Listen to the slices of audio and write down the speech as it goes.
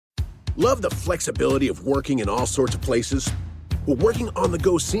Love the flexibility of working in all sorts of places? Well, working on the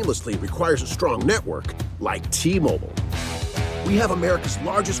go seamlessly requires a strong network like T-Mobile. We have America's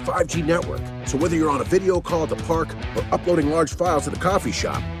largest 5G network, so whether you're on a video call at the park or uploading large files at the coffee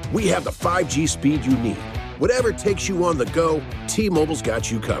shop, we have the 5G speed you need. Whatever takes you on the go, T-Mobile's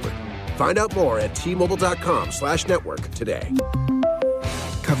got you covered. Find out more at T-Mobile.com/network today.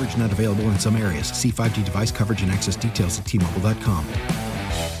 Coverage not available in some areas. See 5G device coverage and access details at T-Mobile.com.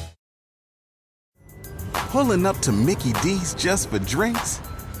 Pulling up to Mickey D's just for drinks?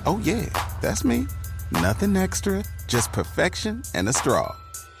 Oh yeah, that's me. Nothing extra, just perfection and a straw.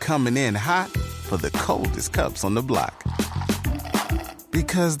 Coming in hot for the coldest cups on the block.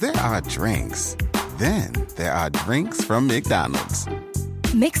 Because there are drinks. Then there are drinks from McDonald's.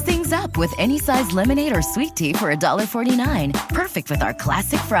 Mix things up with any size lemonade or sweet tea for $1.49. Perfect with our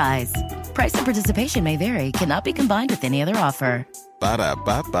classic fries. Price and participation may vary. Cannot be combined with any other offer.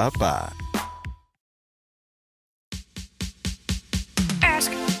 Ba-da-ba-ba-ba.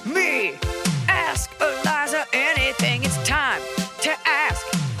 Ask me. Ask Eliza anything. It's time to ask.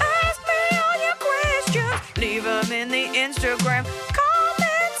 Ask me all your questions. Leave them in the Instagram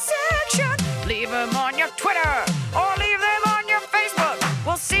comment section. Leave them on your Twitter or leave them on your Facebook.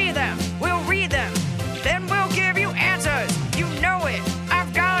 We'll see them. We'll read them. Then we'll give you answers. You know it.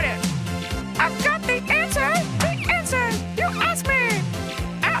 I've got it. I've got the answer. The answer. You ask me.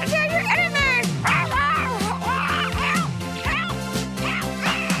 I'll tell you anything.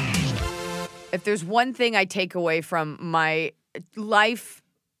 If there's one thing I take away from my life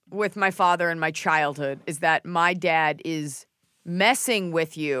with my father and my childhood is that my dad is messing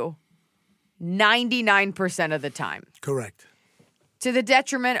with you 99% of the time. Correct. To the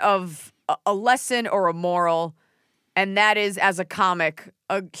detriment of a lesson or a moral, and that is, as a comic,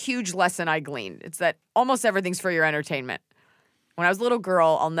 a huge lesson I gleaned. It's that almost everything's for your entertainment. When I was a little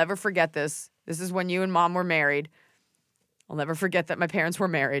girl, I'll never forget this. This is when you and Mom were married. I'll never forget that my parents were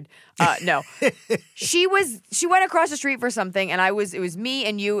married. No. She went across the street for something, and it was me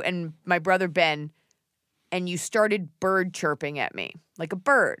and you and my brother Ben, and you started bird chirping at me. Like a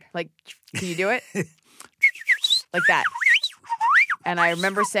bird. Like, can you do it? Like that. And I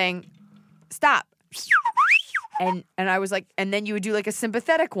remember saying, stop. And I was like, and then you would do like a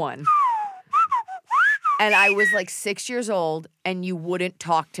sympathetic one. And I was like 6 years old, and you wouldn't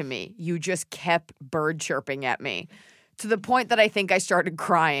talk to me. You just kept bird chirping at me. To the point that I think I started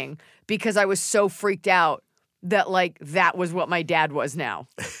crying because I was so freaked out that, like, that was what my dad was now.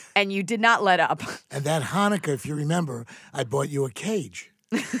 And you did not let up. And that Hanukkah, if you remember, I bought you a cage.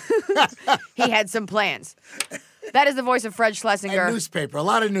 He had some plans. That is the voice of Fred Schlesinger. And newspaper, a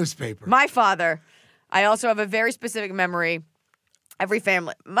lot of newspaper. My father. I also have a very specific memory. Every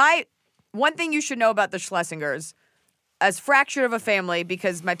family. One thing you should know about the Schlesingers, as fractured of a family,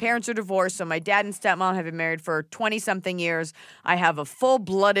 because my parents are divorced, so my dad and stepmom have been married for 20-something years. I have a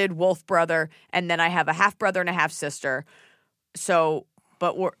full-blooded Wolf brother, and then I have a half-brother and a half-sister. So,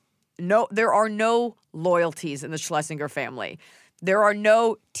 there are no loyalties in the Schlesinger family. There are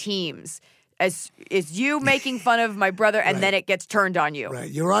no teams. It's you making fun of my brother, and then it gets turned on you.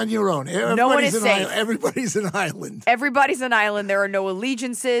 Right, you're on your own. No one is safe. Everybody's an island. Everybody's an island. There are no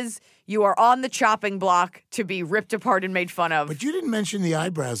allegiances. You are on the chopping block to be ripped apart and made fun of. But you didn't mention the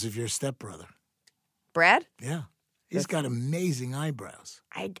eyebrows of your stepbrother. Brad? Yeah. He's got amazing eyebrows.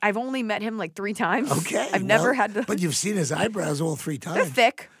 I've only met him like 3 times. Okay. I've never had to. But you've seen his eyebrows all 3 times. They're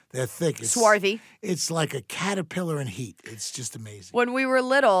thick. They're thick. Swarthy. It's like a caterpillar in heat. It's just amazing. When we were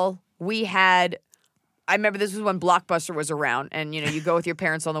little, I remember this was when Blockbuster was around, and you go with your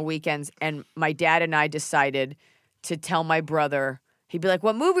parents on the weekends, and my dad and I decided to tell my brother. He'd be like,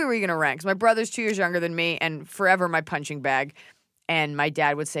 what movie were you going to rent? Because my brother's 2 years younger than me and forever my punching bag. And my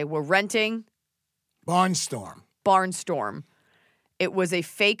dad would say, we're renting Barnstorm. It was a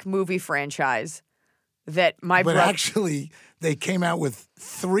fake movie franchise that my brother... But actually, they came out with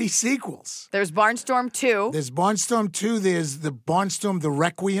 3 sequels. There's Barnstorm 2. There's Barnstorm 2. There's the Barnstorm, the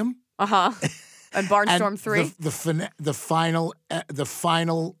Requiem. Uh-huh. And Barnstorm 3. The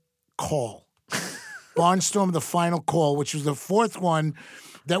final call. Barnstorm, the Final Call, which was the 4th one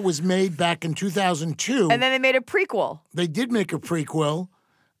that was made back in 2002. And then they made a prequel. They did make a prequel,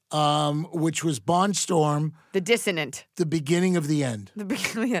 which was Barnstorm. The Dissonant. The Beginning of the End. The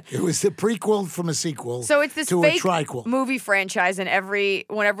beginning. It was a prequel from a sequel. So it's this to fake a triquel. Movie franchise, and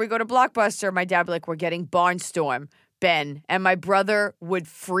whenever we go to Blockbuster, my dad would be like, we're getting Barnstorm, Ben. And my brother would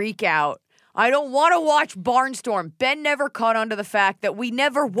freak out. I don't want to watch Barnstorm. Ben never caught on to the fact that we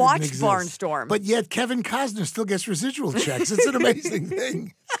never watched Barnstorm. But yet Kevin Costner still gets residual checks. It's an amazing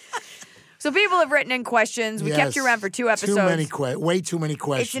thing. So people have written in questions. We kept you around for 2 episodes. Way too many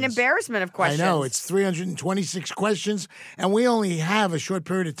questions. It's an embarrassment of questions. I know. It's 326 questions, and we only have a short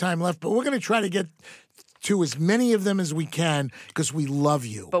period of time left, but we're going to try to get to as many of them as we can because we love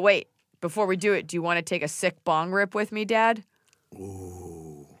you. But wait, before we do it, do you want to take a sick bong rip with me, Dad?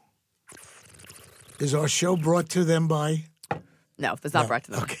 Ooh. Is our show brought to them by? No, that's not brought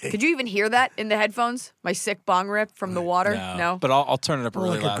to them. Okay. Could you even hear that in the headphones? My sick bong rip from the water? No. But I'll turn it up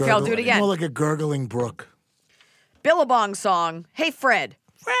really loud. Okay, I'll do it again. More like a gurgling brook. Billabong song. Hey, Fred.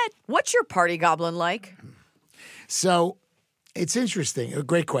 Fred, what's your party goblin like? So, it's interesting. A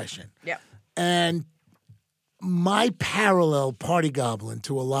great question. Yeah. And my parallel party goblin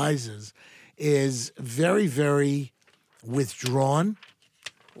to Eliza's is very, very withdrawn,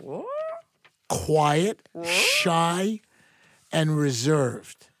 quiet, shy, and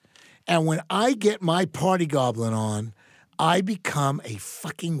reserved. And when I get my party goblin on, I become a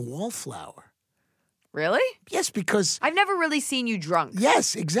fucking wallflower. Really? Yes, because... I've never really seen you drunk.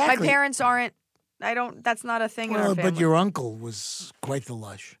 Yes, exactly. My parents aren't. That's not a thing in our family. But your uncle was quite the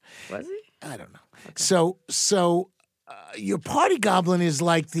lush. Was he? I don't know. Okay. So your party goblin is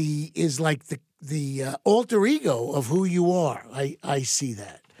like the alter ego of who you are. I see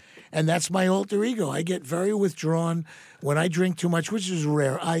that. And that's my alter ego. I get very withdrawn when I drink too much, which is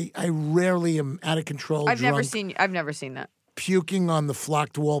rare. I rarely am out of control. I've drunk, never seen that. Puking on the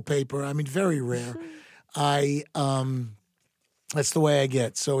flocked wallpaper. I mean, very rare. That's the way I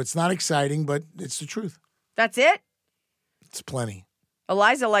get. So it's not exciting, but it's the truth. That's it? It's plenty.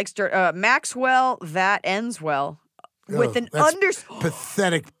 Eliza likes Maxwell, that ends well. With an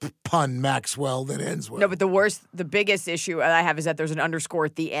pathetic pun, Maxwell, that ends well. No, but the biggest issue I have is that there's an underscore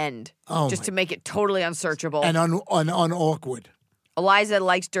at the end, just to make it totally unsearchable and unawkward. Eliza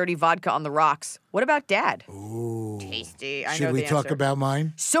likes dirty vodka on the rocks. What about Dad? Ooh, tasty. I know Should we the talk answer. about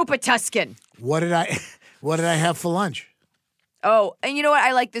mine? Sopa Tuscan. What did I have for lunch? Oh, and you know what?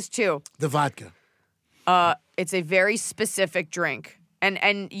 I like this too. The vodka. It's a very specific drink.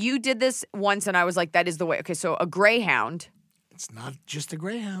 And you did this once, and I was like, that is the way. Okay, so a Greyhound. It's not just a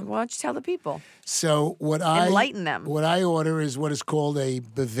Greyhound. Why don't you tell the people? So enlighten them. What I order is what is called a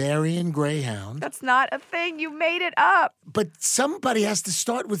Bavarian Greyhound. That's not a thing. You made it up. But somebody has to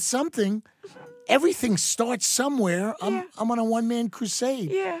start with something. Everything starts somewhere. I'm on a one-man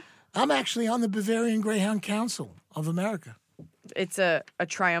crusade. Yeah. I'm actually on the Bavarian Greyhound Council of America. It's a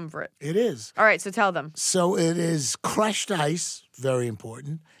triumvirate. It is. All right, so tell them. So it is crushed ice, very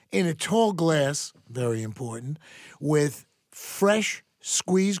important, in a tall glass, very important, with fresh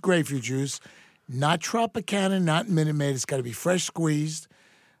squeezed grapefruit juice, not Tropicana, not Minute Maid. It's got to be fresh squeezed,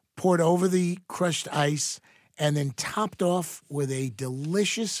 poured over the crushed ice, and then topped off with a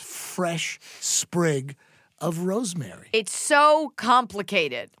delicious, fresh sprig of rosemary. It's so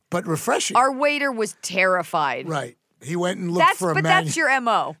complicated. But refreshing. Our waiter was terrified. Right. He went and looked for a man. But that's your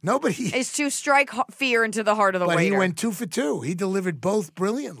MO. Nobody is to strike fear into the heart of the waiter. But he went 2 for 2. He delivered both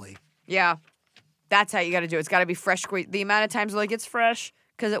brilliantly. Yeah. That's how you got to do it. It's got to be fresh squeezed. The amount of times like it's fresh,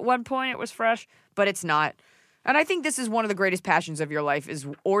 because at one point it was fresh, but it's not. And I think this is one of the greatest passions of your life is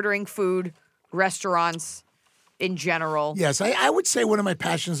ordering food, restaurants in general. Yes, I would say one of my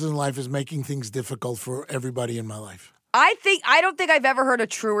passions in life is making things difficult for everybody in my life. I don't think I've ever heard a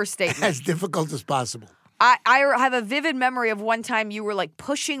truer statement. As difficult as possible. I have a vivid memory of one time you were like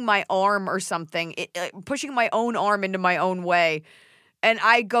pushing my arm or something, pushing my own arm into my own way. And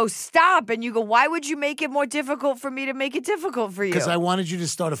I go, stop. And you go, why would you make it more difficult for me to make it difficult for you? Because I wanted you to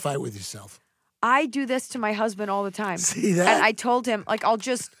start a fight with yourself. I do this to my husband all the time. See that? And I told him, like, I'll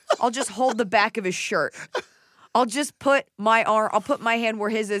just hold the back of his shirt. I'll just put I'll put my hand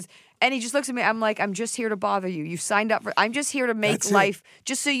where his is. And he just looks at me. I'm like, I'm just here to bother you. You signed up for. I'm just here to make life,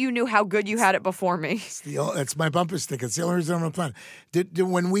 just so you knew how good you had it before me. It's my bumper sticker. It's the only reason I'm on the plan.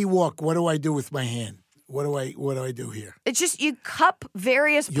 When we walk, what do I do with my hand? What do I do here? It's just you cup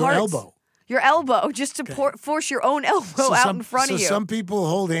various parts. Your elbow. Your elbow, just to force your own elbow out in front of you. So some people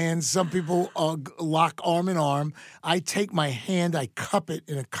hold hands. Some people lock arm in arm. I take my hand. I cup it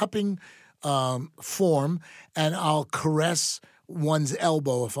in a cupping form, and I'll caress one's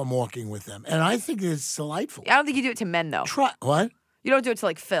elbow if I'm walking with them. And I think it's delightful. I don't think you do it to men, though. What? You don't do it to,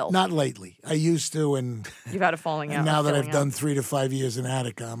 like, Phil. Not lately. I used to, and you've had a falling out. And now that I've done 3 to 5 years in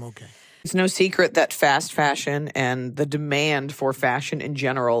Attica, I'm okay. It's no secret that fast fashion and the demand for fashion in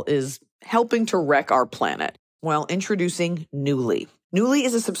general is helping to wreck our planet. Well, introducing Nuuly. Nuuly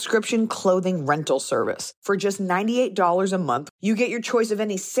is a subscription clothing rental service. For just $98 a month, you get your choice of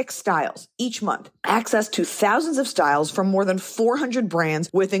any 6 styles each month, access to thousands of styles from more than 400 brands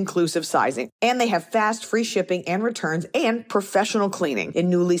with inclusive sizing. And they have fast, free shipping and returns and professional cleaning in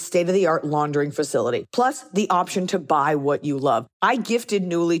Nuuly's state-of-the-art laundering facility. Plus, the option to buy what you love. I gifted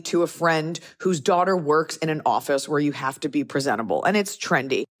Nuuly to a friend whose daughter works in an office where you have to be presentable, and it's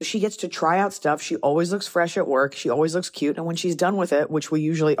trendy. She gets to try out stuff. She always looks fresh at work. She always looks cute. And when she's done with it, which we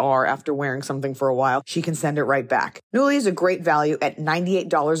usually are after wearing something for a while, she can send it right back. Nuuly is a great value at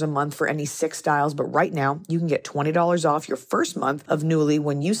 $98 a month for any 6 styles, but right now you can get $20 off your first month of Nuuly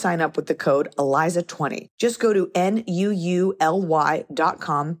when you sign up with the code ELIZA20. Just go to NUULY.com.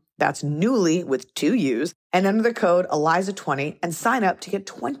 That's Nuuly with 2 U's, and enter the code ELIZA20 and sign up to get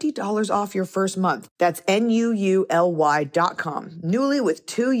 $20 off your first month. That's NUULY.com. Nuuly with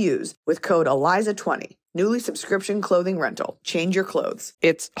 2 U's with code ELIZA20. Nuuly subscription clothing rental. Change your clothes.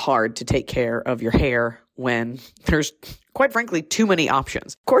 It's hard to take care of your hair when there's, quite frankly, too many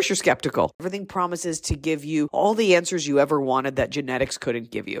options. Of course, you're skeptical. Everything promises to give you all the answers you ever wanted that genetics couldn't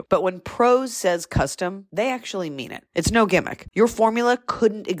give you. But when Prose says custom, they actually mean it. It's no gimmick. Your formula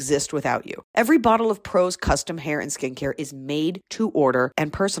couldn't exist without you. Every bottle of Prose custom hair and skincare is made to order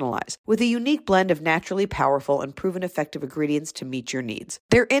and personalized with a unique blend of naturally powerful and proven effective ingredients to meet your needs.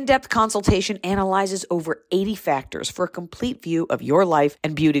 Their in-depth consultation analyzes over 80 factors for a complete view of your life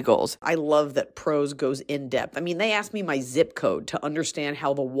and beauty goals. I love that Prose goes in depth. I mean, they asked me my zip code to understand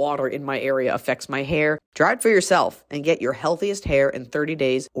how the water in my area affects my hair. Try it for yourself and get your healthiest hair in 30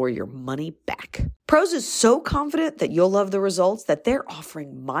 days or your money back. Prose is so confident that you'll love the results that they're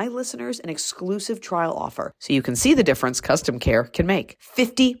offering my listeners an exclusive trial offer so you can see the difference custom care can make.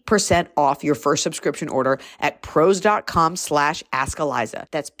 50% off your first subscription order at prose.com/askeliza.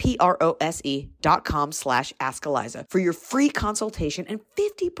 That's PROSE.com/askeliza for your free consultation and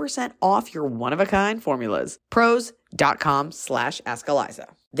 50% off your one-of-a-kind formulas. Prose.com/askeliza.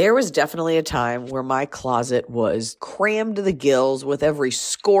 There was definitely a time where my closet was crammed to the gills with every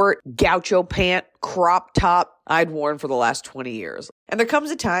skort, gaucho pant, crop top I'd worn for the last 20 years. And there comes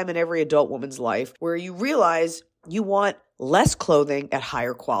a time in every adult woman's life where you realize you want less clothing at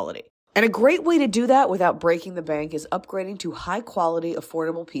higher quality. And a great way to do that without breaking the bank is upgrading to high-quality,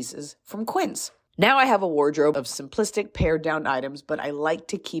 affordable pieces from Quince. Now I have a wardrobe of simplistic, pared-down items, but I like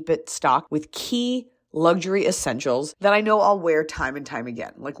to keep it stocked with key luxury essentials that I know I'll wear time and time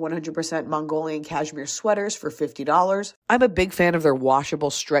again, like 100% Mongolian cashmere sweaters for $50. I'm a big fan of their washable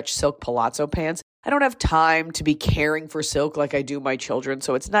stretch silk palazzo pants. I don't have time to be caring for silk like I do my children,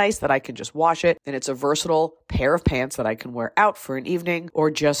 so it's nice that I can just wash it, and it's a versatile pair of pants that I can wear out for an evening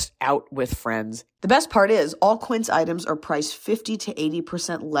or just out with friends. The best part is all Quince items are priced 50 to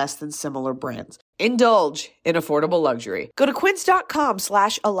 80% less than similar brands. Indulge in affordable luxury. Go to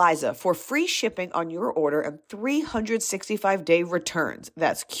quince.com/Eliza for free shipping on your order and 365-day returns.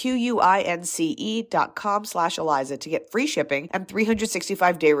 That's QUINCE.com/Eliza to get free shipping and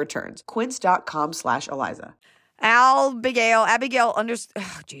 365-day returns. Quince.com/Eliza. Abigail, Abigail.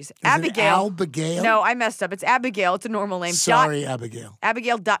 No, I messed up. It's Abigail. It's a normal name. Sorry, Abigail.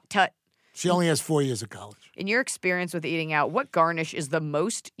 Abigail.tut. She only has 4 years of college. In your experience with eating out, what garnish is the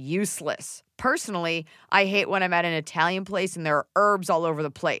most useless? Personally, I hate when I'm at an Italian place and there are herbs all over the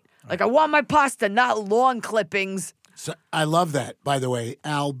plate. Like, I want my pasta, not lawn clippings. So I love that, by the way,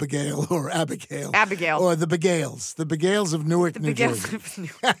 Abigail or Abigail. Abigail. Or the Begales. The Begales of Newark, New Jersey.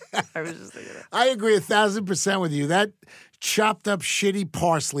 I was just thinking that. I agree 1,000% with you. That chopped up shitty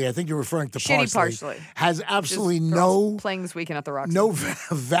parsley, I think you're referring to Shitty parsley. has absolutely Just no playing this weekend at the Roxy. no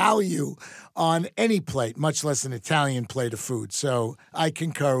value on any plate, much less an Italian plate of food. So I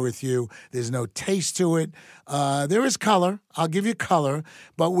concur with you. There's no taste to it. There is color. I'll give you color,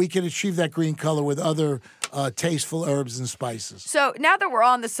 but we can achieve that green color with other tasteful herbs and spices. So now that we're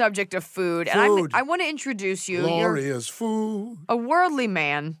on the subject of food, and I want to introduce you. Glorious food. A worldly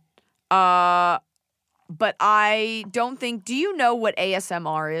man, but I don't think. Do you know what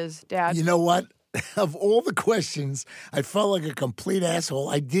ASMR is, Dad? You know what? Of all the questions, I felt like a complete asshole.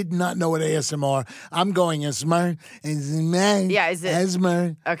 I did not know what ASMR. I'm going ASMR. Yeah, is it?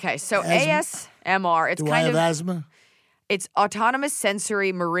 ASMR. Okay, so ASMR. It's Do kind I have of asthma? It's autonomous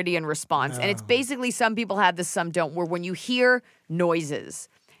sensory meridian response, and it's basically, some people have this, some don't, where when you hear noises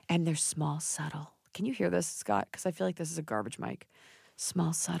and they're small, subtle. Can you hear this, Scott? Because I feel like this is a garbage mic.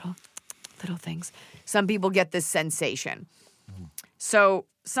 Small, subtle, little things. Some people get this sensation. So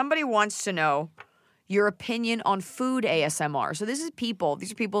somebody wants to know your opinion on food ASMR. So these are people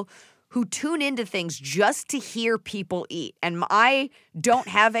who tune into things just to hear people eat. And I don't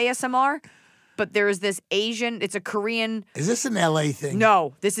have ASMR, but there is this Asian, it's a Korean. Is this an LA thing?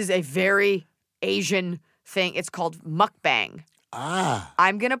 No, this is a very Asian thing. It's called mukbang. Ah.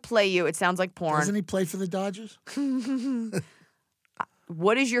 I'm going to play you. It sounds like porn. Doesn't he play for the Dodgers?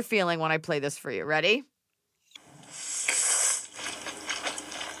 What is your feeling when I play this for you? Ready?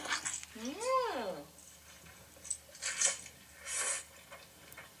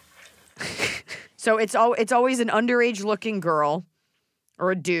 So it's always an underage looking girl or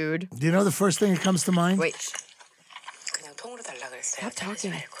a dude. Do you know the first thing that comes to mind? Wait. Stop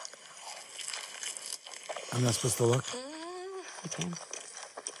talking. I'm not supposed to look. You can.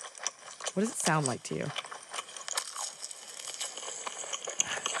 What does it sound like to you?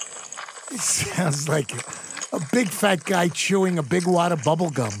 It sounds like a big fat guy chewing a big wad of bubble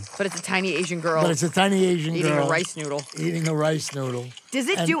gum. But it's a tiny Asian girl. But it's a tiny Asian eating girl a rice noodle. eating a rice noodle. Does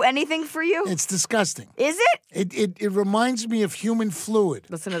it And do anything for you? It's disgusting. Is it? It reminds me of human fluid.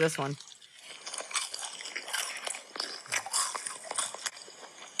 Listen to this one.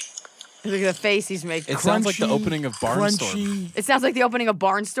 Look at the face he's making. It sounds like the opening of Barnstorm. Crunchy. It sounds like the opening of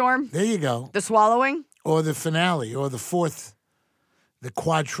Barnstorm. There you go. The swallowing. Or the finale, or the fourth, the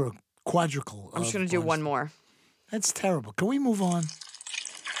quadruple. I'm just going to do one more. That's terrible. Can we move on?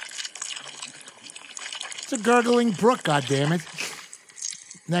 It's a gurgling brook, goddammit.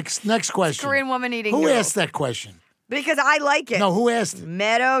 Next question. Korean woman eating Who noodles. asked that question? Because I like it. No, who asked it?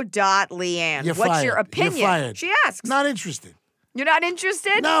 Meadow.Leanne. You're What's fired. your opinion? You're fired. She asks. Not interested. You're not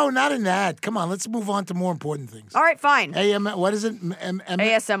interested? No, not in that. Come on, let's move on to more important things. All right, fine. What is it?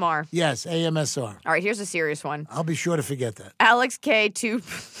 ASMR. Yes, AMSR. All right, here's a serious one. I'll be sure to forget that. Alex K. 2. You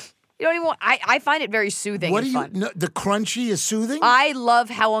don't even want. I find it very soothing What and do you? fun. No, the crunchy is soothing. I love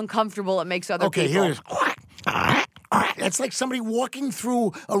how uncomfortable it makes other Okay, people. here it is. That's like somebody walking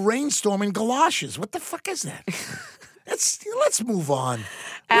through a rainstorm in galoshes. What the fuck is that? Let's move on.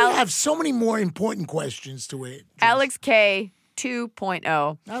 We have so many more important questions to it. Alex K.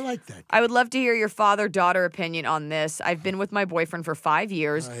 2.0. I like that. I would love to hear your father-daughter opinion on this. I've been with my boyfriend for 5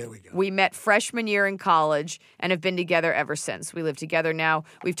 years. Here we go. We met freshman year in college and have been together ever since. We live together now.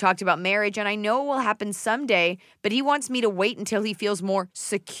 We've talked about marriage, and I know it will happen someday, but he wants me to wait until he feels more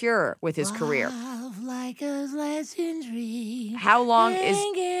secure with his career. Like a lesson dream. How long is...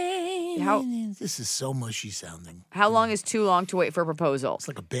 This is so mushy sounding. How long is too long to wait for a proposal? It's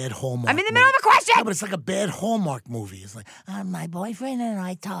like a bad Hallmark. I'm in the middle of a question! Yeah, but it's like a bad Hallmark movie. It's like, my boyfriend and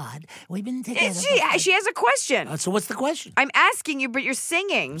I, Todd, we've been together. She has a question. So what's the question? I'm asking you, but you're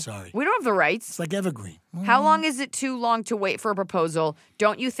singing. Sorry. We don't have the rights. It's like Evergreen. How long is it too long to wait for a proposal?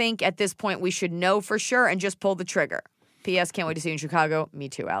 Don't you think at this point we should know for sure and just pull the trigger? P.S. Can't wait to see you in Chicago. Me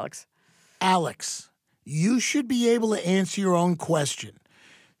too, Alex. Alex, you should be able to answer your own question.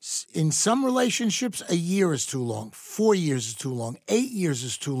 In some relationships, a year is too long. 4 years is too long. 8 years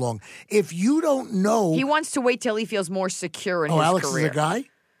is too long. If you don't know... He wants to wait till he feels more secure in his Alex career. is a guy?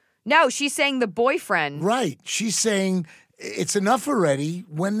 No, she's saying the boyfriend. Right. She's saying, it's enough already.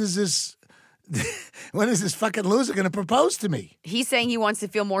 When is this fucking loser going to propose to me? He's saying he wants to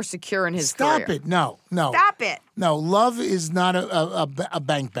feel more secure in his Stop career. it. No. Stop it. No, love is not a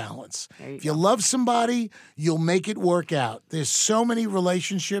bank balance. If you love somebody, you'll make it work out. There's so many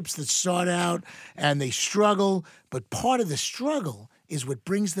relationships that start out and they struggle, but part of the struggle is what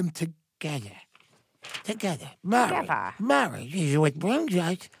brings them together. Marriage is what brings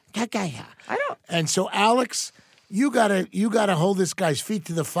us together. I don't. And so, Alex, you gotta hold this guy's feet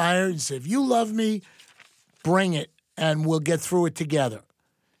to the fire and say, if you love me, bring it, and we'll get through it together.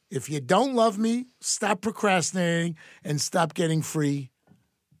 If you don't love me, stop procrastinating and stop getting free.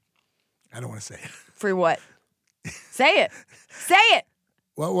 I don't want to say it. Free what? Say it. Say it.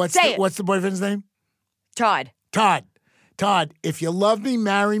 What's Say it. What's the boyfriend's name? Todd. Todd, if you love me,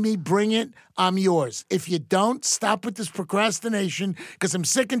 marry me, bring it, I'm yours. If you don't, stop with this procrastination because I'm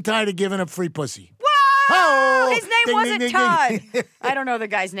sick and tired of giving up free pussy. Oh, his name Ding, wasn't ding, ding, Todd. ding. I don't know the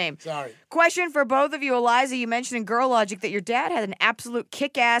guy's name. Sorry. Question for both of you. Eliza, you mentioned in Girl Logic that your dad had an absolute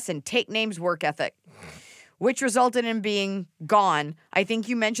kick-ass and take names work ethic, which resulted in being gone. I think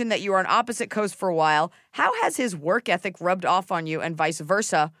you mentioned that you were on opposite coast for a while. How has his work ethic rubbed off on you and vice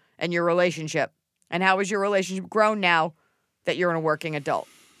versa in your relationship? And how has your relationship grown now that you're a working adult?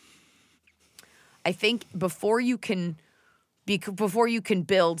 I think before you can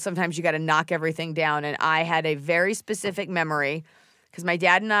build, sometimes you got to knock everything down. And I had a very specific memory because my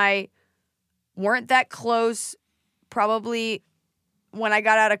dad and I weren't that close probably when I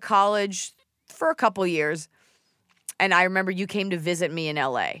got out of college for a couple years. And I remember you came to visit me in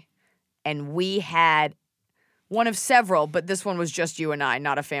LA and we had one of several, but this one was just you and I,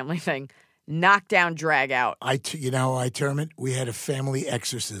 not a family thing. Knockdown, drag out. You know how I term it? We had a family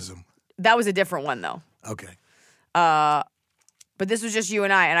exorcism. That was a different one, though. Okay. But this was just you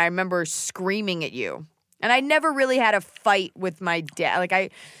and I remember screaming at you. And I never really had a fight with my dad. Like,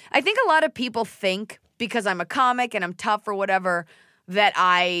 I think a lot of people think because I'm a comic and I'm tough or whatever that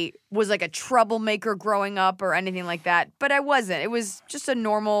I was like a troublemaker growing up or anything like that. But I wasn't. It was just a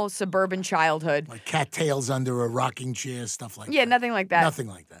normal suburban childhood. Like cattails under a rocking chair, stuff like that. Yeah, nothing like that. Nothing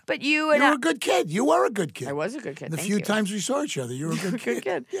like that. But you and You were a good kid. You were a good kid. I was a good kid. The Thank few you. times we saw each other, you were a good kid. Good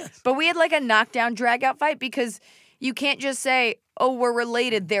kid. Yes. But we had like a knockdown, drag-out fight because you can't just say, "Oh, we're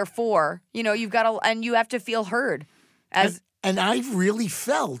related, therefore." You know, you've got to, and you have to feel heard. And I really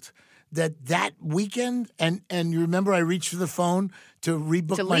felt that weekend, and you remember I reached for the phone to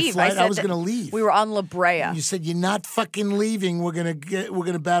rebook to my leave. flight. I was that going to leave. We were on La Brea. You said you're not fucking leaving. We're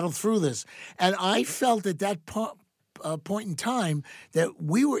gonna battle through this. And I felt at that point in time that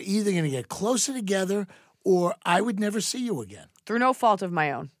we were either going to get closer together or I would never see you again. Through no fault of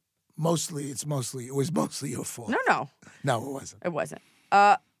my own. It was mostly your fault. No, it wasn't. it wasn't.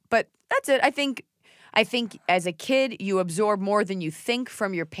 But that's it. I think as a kid, you absorb more than you think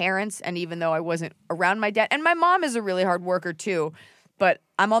from your parents. And even though I wasn't around my dad, and my mom is a really hard worker too, but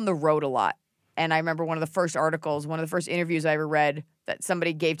I'm on the road a lot. And I remember one of the first interviews I ever read that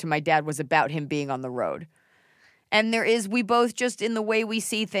somebody gave to my dad was about him being on the road. And we both just in the way we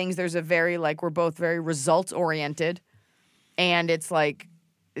see things, there's a very, we're both very results oriented. And it's like,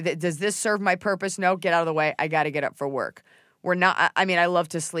 does this serve my purpose? No, get out of the way. I got to get up for work. We're not, I mean, I love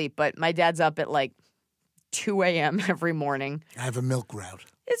to sleep, but my dad's up at 2 a.m. every morning. I have a milk route.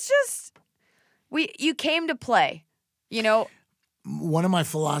 It's just, you came to play, you know. One of my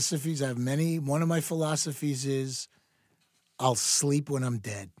philosophies, I have many, one of my philosophies is I'll sleep when I'm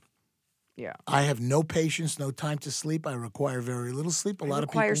dead. Yeah. I have no patience, no time to sleep. I require very little sleep. A lot of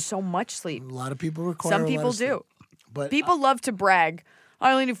people require so much sleep. A lot of people require Some a lot people of sleep. do. But people love to brag.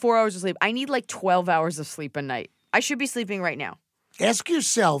 I only need 4 hours of sleep. I need 12 hours of sleep a night. I should be sleeping right now. Ask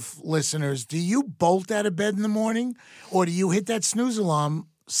yourself, listeners, do you bolt out of bed in the morning or do you hit that snooze alarm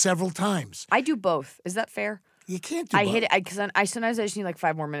several times? I do both. Is that fair? You can't do both. Hit it because sometimes I just need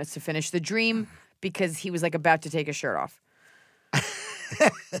 5 more minutes to finish the dream because he was about to take his shirt off.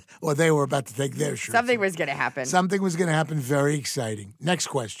 Or they were about to take their shirt. Something was going to happen. Something was going to happen very exciting. Next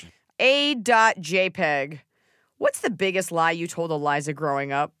question. A.JPEG. What's the biggest lie you told Eliza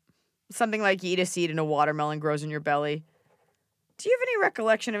growing up? Something like you eat a seed and a watermelon grows in your belly. Do you have any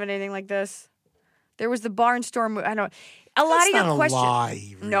recollection of anything like this? There was the Barnstorm. I don't. A lot of your questions.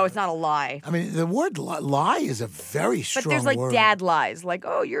 Lie, really. No, it's not a lie. I mean, the word lie is a very strong word. But there's dad lies,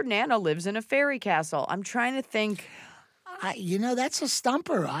 oh, your Nana lives in a fairy castle. I'm trying to think. That's a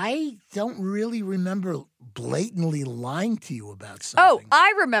stumper. I don't really remember blatantly lying to you about something. Oh,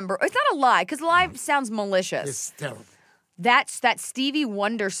 I remember. It's not a lie because lie sounds malicious. It's terrible. That's that Stevie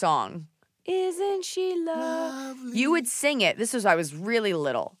Wonder song. Isn't she lovely? You would sing it. This was I was really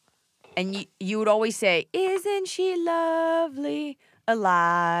little. And you would always say, "Isn't she lovely,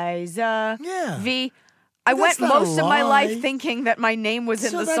 Eliza?" Yeah. V. I went most of my life thinking that my name was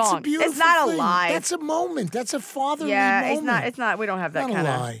in the song. A beautiful it's not thing. a lie. That's a moment. That's a fatherly moment. Yeah, it's not. We don't have that kind of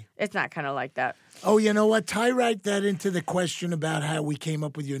lie. It's not kind of like that. Oh, you know what? Write that into the question about how we came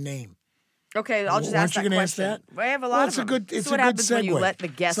up with your name. Okay, I'll just ask that question. Ask that? I have a lot of them. It's what a good happens segue. when you let the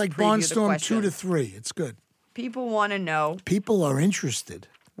guest it's like preview the Barnstorm question. 2 to 3. It's good. People want to know. People are interested.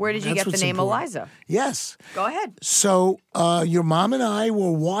 Where did you get the name Eliza? Yes. Go ahead. So your mom and I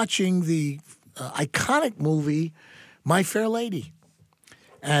were watching the iconic movie My Fair Lady.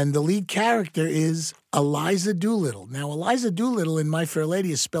 And the lead character is Eliza Doolittle. Now, Eliza Doolittle in My Fair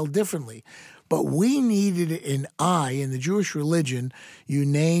Lady is spelled differently. But we needed an I in the Jewish religion. You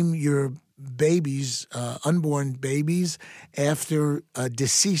name your babies, unborn babies, after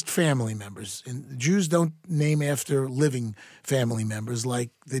deceased family members. And Jews don't name after living family members like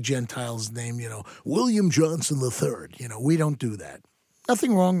the Gentiles name, William Johnson III. We don't do that.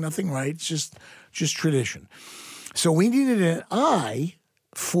 Nothing wrong, nothing right. It's just tradition. So we needed an I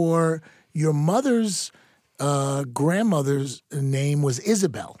for your mother's grandmother's name was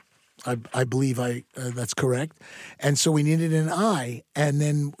Isabel. I believe that's correct. And so we needed an I, and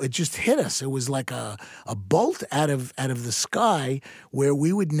then it just hit us. It was like a bolt out of the sky where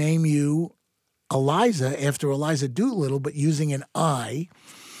we would name you Eliza after Eliza Doolittle, but using an I.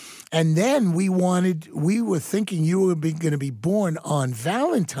 And then we were thinking you were going to be born on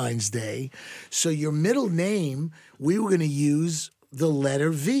Valentine's Day, so your middle name we were going to use the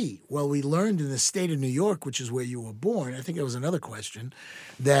letter V. Well, we learned in the state of New York, which is where you were born, I think it was another question,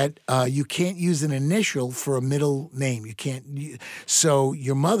 that you can't use an initial for a middle name. You can't. So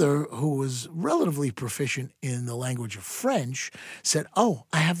your mother, who was relatively proficient in the language of French, said, "Oh,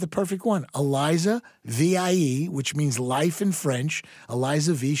 I have the perfect one. Eliza V.I.E., which means life in French,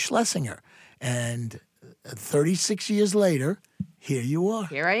 Eliza V. Schlesinger." And 36 years later, here you are.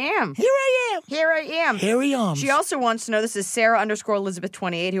 Here I am. Here I am. Here I am. Here I am. She also wants to know, this is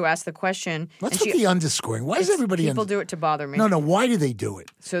Sarah_Elizabeth28 who asked the question. What's with the underscoring? Why is everybody... People do it to bother me. No, why do they do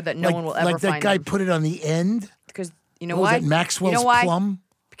it? So that no one will ever find Like that guy them. put it on the end? Because, you know What was why? it, Maxwell's you know why? Plum?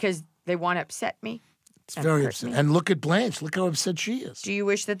 Because they want to upset me. It's very upset. And look at Blanche. Look how upset she is. Do you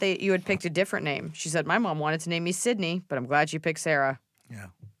wish that you had picked a different name? She said, my mom wanted to name me Sydney, but I'm glad you picked Sarah. Yeah,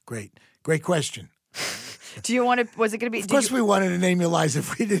 great. Great question. Do you want to, was it going to be? Of course we wanted to name you Eliza.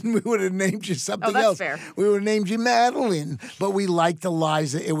 If we didn't, we would have named you something that's else. fair. We would have named you Madeline. But we liked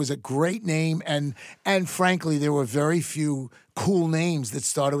Eliza. It was a great name. And frankly, there were very few cool names that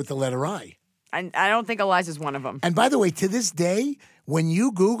started with the letter I. I don't think Eliza's one of them. And by the way, to this day, when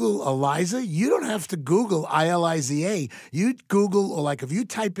you Google Eliza, you don't have to Google ILIZA. You Google, or like if you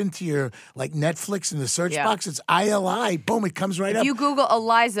type into your like Netflix in the search box, it's ILI. Boom, it comes right up. If you Google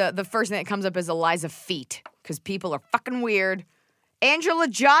Eliza, the first thing that comes up is Eliza Feet, because people are fucking weird. Angela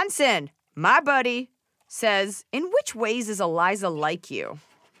Johnson, my buddy, says, in which ways is Eliza like you?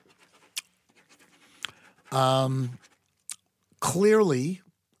 Clearly,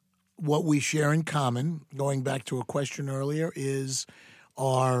 what we share in common, going back to a question earlier, is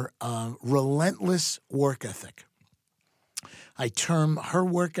our relentless work ethic. I term her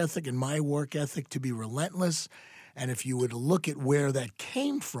work ethic and my work ethic to be relentless. And if you were to look at where that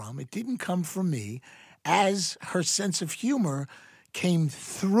came from, it didn't come from me, as her sense of humor came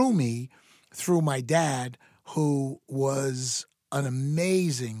through me, through my dad, who was an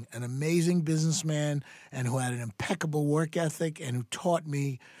amazing businessman and who had an impeccable work ethic and who taught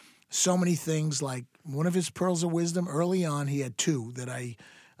me so many things. Like one of his pearls of wisdom early on, he had two that I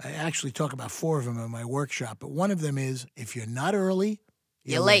actually talk about, four of them in my workshop. But one of them is, if you're not early,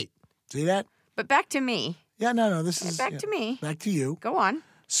 you're late. See that? But back to me. Yeah, no, this is... Back to me. Back to you. Go on.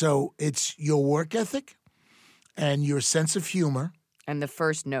 So it's your work ethic and your sense of humor. And the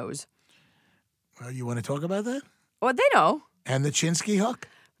first nose. You want to talk about that? Well, they know. And the Chinsky hook?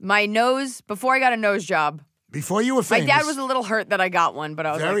 My nose, before I got a nose job. Before you were famous. My dad was a little hurt that I got one, but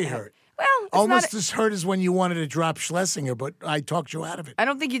I was very like... hurt. Well, it's almost not as hurt as when you wanted to drop Schlesinger, but I talked you out of it. I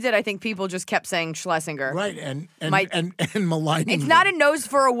don't think you did. I think people just kept saying Schlesinger. Right, and maligning. It's not a nose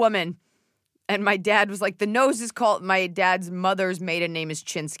for a woman. And my dad was like, the nose is called, my dad's mother's maiden name is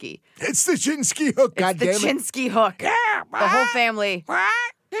Chinsky. It's the Chinsky hook, goddammit. It's the Chinsky hook. Yeah, the whole family.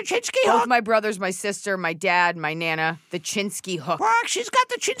 The Chinsky Both hook. my brothers, my sister, my dad, my Nana, the Chinsky hook. She's got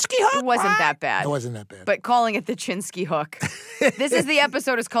the Chinsky hook. It wasn't that bad. It wasn't that bad. But calling it the Chinsky hook. This is the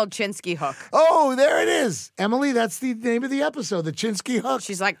episode is called Chinsky Hook. Oh, there it is. Emily, that's the name of the episode, the Chinsky hook.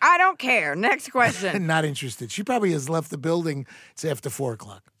 She's like, I don't care. Next question. Not interested. She probably has left the building. It's after 4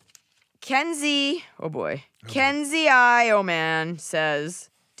 o'clock. Kenzie, oh boy. Kenzie I, oh man, says,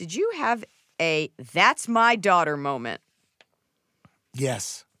 did you have a that's my daughter moment?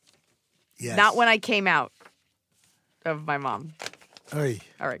 Yes. Yes. Not when I came out of my mom. Oy.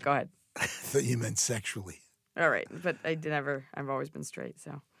 All right, go ahead. I thought you meant sexually. All right, but I've always been straight,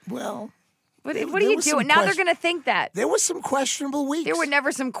 so. Well. What are you doing? Now they're going to think that. There was some questionable weeks. There were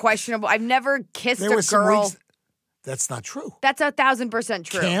never some questionable. I've never kissed there a were some girl. weeks. That's not true. That's 1,000%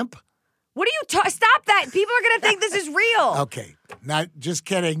 true. Camp? What are you stop that. People are going to think this is real. Okay. Not just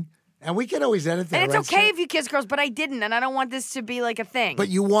kidding. And we can always edit that. And it's right, okay sir? if you kiss girls, but I didn't, and I don't want this to be like a thing. But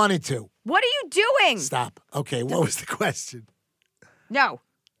you wanted to. What are you doing? Stop. Okay, what was the question? No.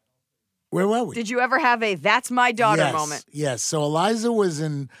 Where were we? Did you ever have a that's my daughter moment? Yes. So Eliza was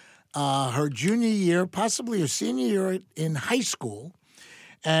in her junior year, possibly her senior year in high school,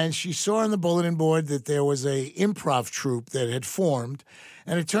 and she saw on the bulletin board that there was a improv troupe that had formed,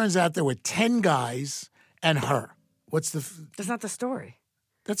 and it turns out there were 10 guys and her. What's the... That's not the story.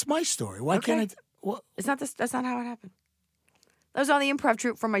 That's my story. Why can't I... What? It's not this. That's not how it happened. I was on the improv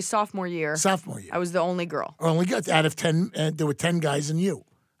troupe from my sophomore year. Sophomore year. I was the only girl. Only got out of 10, there were 10 guys and you.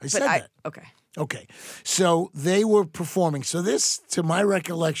 I said that. Okay. Okay. So they were performing. So this, to my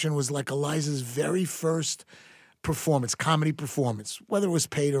recollection, was like Eliza's very first performance, comedy performance, whether it was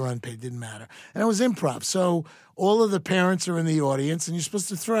paid or unpaid, didn't matter. And it was improv. So all of the parents are in the audience, and you're supposed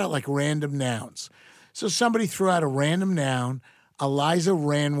to throw out like random nouns. So somebody threw out a random noun. Eliza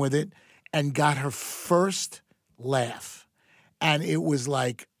ran with it and got her first laugh. And it was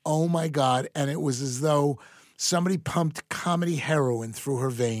like, oh my God. And it was as though Somebody pumped comedy heroin through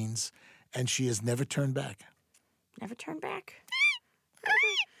her veins, and she has never turned back. Never turn back.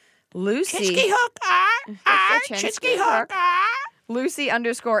 Lucy. Chinsky hook, Chinsky hook, Lucy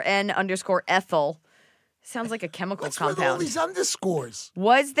 _N_Ethel. Sounds like a chemical What's compound. with all these underscores?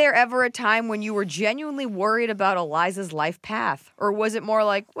 Was there ever a time when you were genuinely worried about Eliza's life path? Or was it more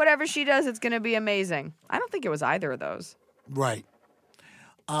like, whatever she does, it's going to be amazing? I don't think it was either of those. Right.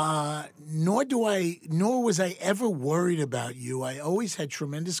 Nor was I ever worried about you. I always had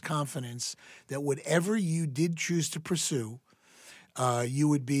tremendous confidence that whatever you did choose to pursue, you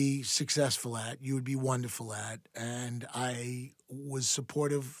would be successful at, you would be wonderful at, and I was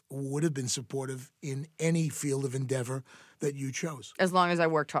supportive, would have been supportive in any field of endeavor that you chose. As long as I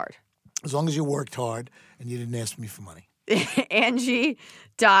worked hard. As long as you worked hard and you didn't ask me for money. Angie.Mena.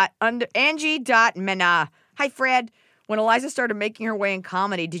 Hi, Fred. When Eliza started making her way in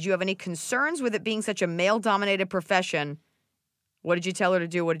comedy, did you have any concerns with it being such a male-dominated profession? What did you tell her to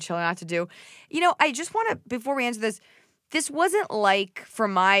do? What did you tell her not to do? You know, I just want to, before we answer this wasn't like,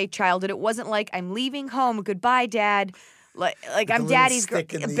 from my childhood, it wasn't like, I'm leaving home, goodbye, Dad. Like I'm Daddy's girl,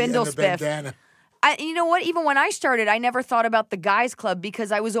 bindle spiff. You know what? Even when I started, I never thought about the guys' club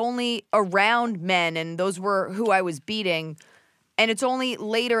because I was only around men, and those were who I was beating. And it's only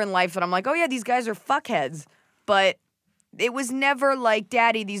later in life that I'm like, oh yeah, these guys are fuckheads. But it was never like,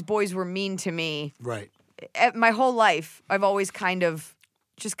 Daddy, these boys were mean to me. Right. My whole life, I've always kind of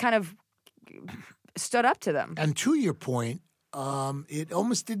stood up to them. And to your point, it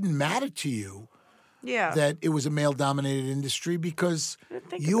almost didn't matter to you that it was a male-dominated industry because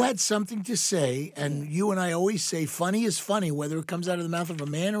you had something to say, and you and I always say funny is funny, whether it comes out of the mouth of a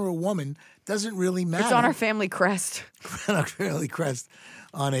man or a woman, doesn't really matter. It's on our family crest. On our family crest,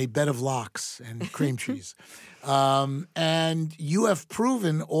 on a bed of lox and cream cheese. And you have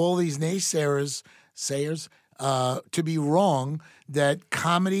proven all these naysayers to be wrong, that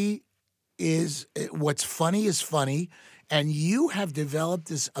comedy is what's funny is funny, and you have developed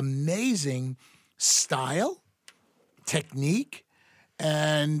this amazing style, technique,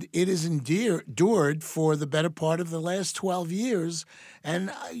 and it is endured for the better part of the last 12 years,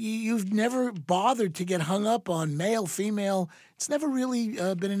 and you've never bothered to get hung up on male, female. It's never really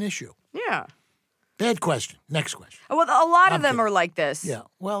been an issue. Yeah. Bad question. Next question. Well, a lot of them are like this. Yeah.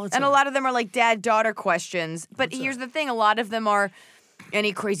 Well, and a lot of them are like dad-daughter questions. But here's the thing. A lot of them are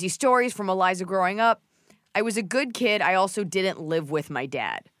any crazy stories from Eliza growing up. I was a good kid. I also didn't live with my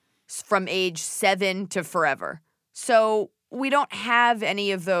dad from age 7 to forever. So we don't have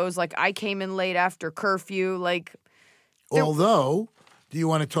any of those, like, I came in late after curfew. Like, although, do you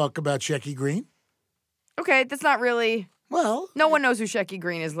want to talk about Shecky Green? Okay, that's not really... Well... No one knows who Shecky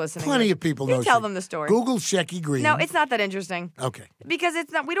Green is listening. Plenty of people know. Tell them the story. Google Shecky Green. No, it's not that interesting. Okay. Because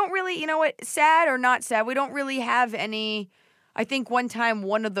it's not... We don't really... You know what? Sad or not sad, we don't really have any... I think one time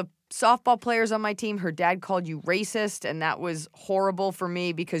one of the softball players on my team, her dad called you racist, and that was horrible for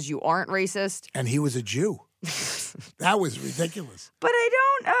me because you aren't racist. And he was a Jew. That was ridiculous. But I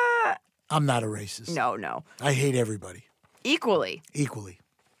don't... I'm not a racist. No. I hate everybody. Equally.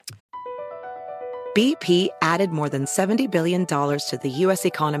 BP added more than $70 billion to the U.S.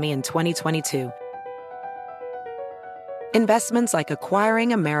 economy in 2022. Investments like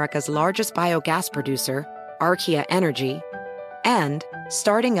acquiring America's largest biogas producer, Archaea Energy, and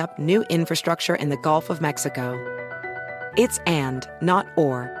starting up new infrastructure in the Gulf of Mexico. It's and, not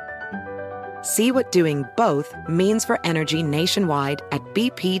or. See what doing both means for energy nationwide at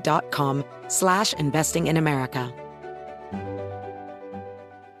bp.com/investing in America.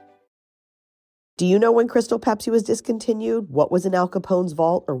 Do you know when Crystal Pepsi was discontinued, what was in Al Capone's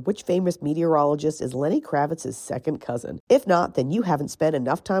vault, or which famous meteorologist is Lenny Kravitz's second cousin? If not, then you haven't spent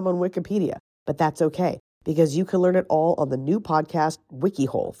enough time on Wikipedia. But that's okay, because you can learn it all on the new podcast,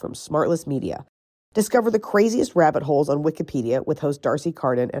 WikiHole, from Smartless Media. Discover the craziest rabbit holes on Wikipedia with host Darcy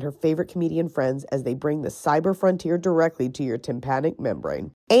Carden and her favorite comedian friends as they bring the cyber frontier directly to your tympanic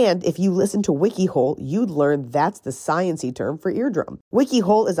membrane. And if you listen to WikiHole, you'd learn that's the science-y term for eardrum.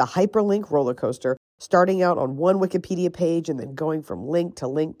 WikiHole is a hyperlink roller coaster, starting out on one Wikipedia page and then going from link to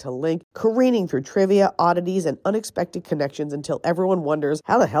link to link, careening through trivia, oddities, and unexpected connections until everyone wonders,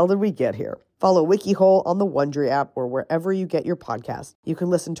 how the hell did we get here? Follow WikiHole on the Wondery app or wherever you get your podcasts. You can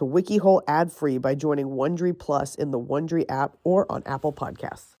listen to WikiHole ad-free by joining Wondery Plus in the Wondery app or on Apple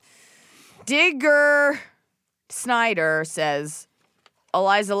Podcasts. Digger Snyder says,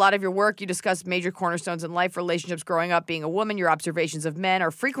 Eliza, a lot of your work, you discuss major cornerstones in life, relationships growing up, being a woman, your observations of men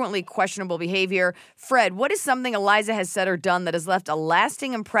are frequently questionable behavior. Fred, what is something Eliza has said or done that has left a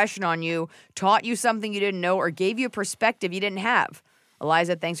lasting impression on you, taught you something you didn't know, or gave you a perspective you didn't have?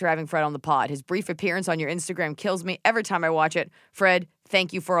 Eliza, thanks for having Fred on the pod. His brief appearance on your Instagram kills me every time I watch it. Fred,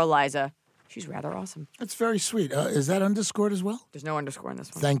 thank you for Eliza. She's rather awesome. That's very sweet. Is that underscored as well? There's no underscore in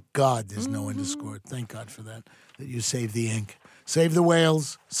this one. Thank God there's no underscored. Thank God for that you saved the ink. Save the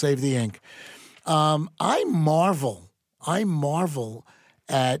whales, save the ink. I marvel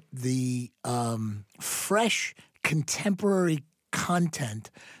at the fresh contemporary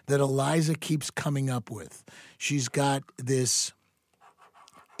content that Eliza keeps coming up with. She's got this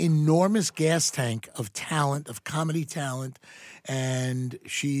enormous gas tank of talent, of comedy talent, and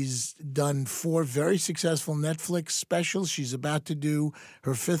she's done 4 very successful Netflix specials. She's about to do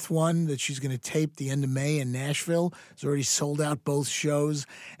her 5th one that she's going to tape the end of May in Nashville. It's already sold out both shows.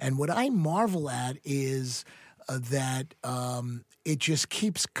 And what I marvel at is that it just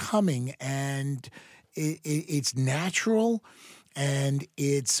keeps coming, and it's natural, and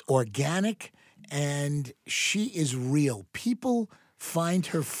it's organic, and she is real. People find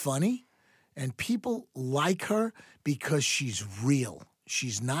her funny, and people like her because she's real.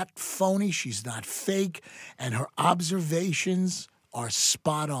 She's not phony. She's not fake. And her observations are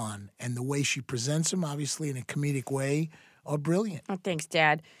spot on. And the way she presents them, obviously in a comedic way, are brilliant. Oh, thanks,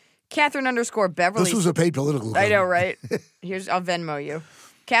 Dad. Catherine_Beverly. This was a paid political. I know, right? I'll Venmo you.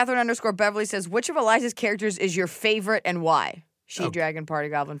 Catherine_Beverly says, which of Eliza's characters is your favorite and why? She-Dragon, Party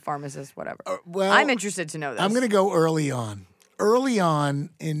Goblin, Pharmacist, whatever. Well, I'm interested to know this. I'm going to go early on. Early on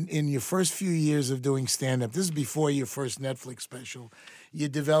in your first few years of doing stand-up, this is before your first Netflix special, you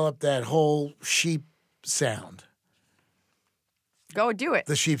develop that whole sheep sound. Go do it.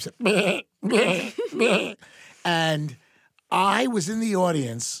 The sheep sound. And I was in the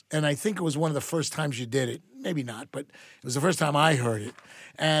audience, and I think it was one of the first times you did it. Maybe not, but it was the first time I heard it.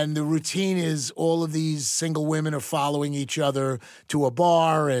 And the routine is all of these single women are following each other to a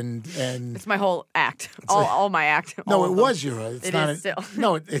bar, and it's my whole act, all my act. No, it was your. It's it not is still.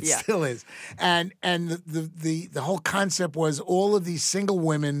 No, it still is. And the whole concept was all of these single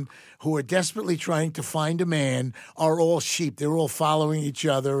women who are desperately trying to find a man are all sheep. They're all following each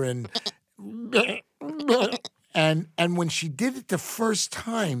other, and when she did it the first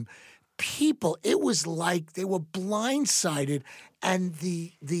time, people, it was like they were blindsided, and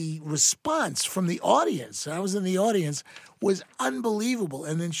the response from the audience, I was in the audience, was unbelievable.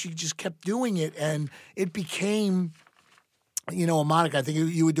 And then she just kept doing it, and it became, a Monica, I think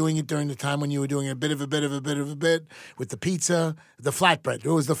you were doing it during the time when you were doing a bit with the pizza, the flatbread.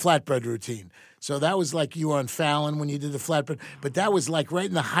 It was the flatbread routine. So that was like you were on Fallon when you did the flatbread, but that was like right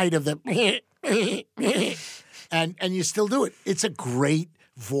in the height of the and you still do it. It's a great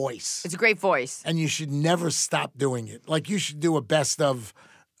voice. It's a great voice. And you should never stop doing it. Like you should do a best of.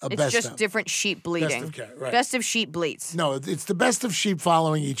 It's just different sheep bleeding. Best of sheep bleats. No, it's the best of sheep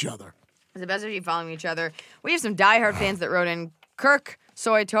following each other. It's the best of sheep following each other. We have some diehard fans that wrote in. Kirk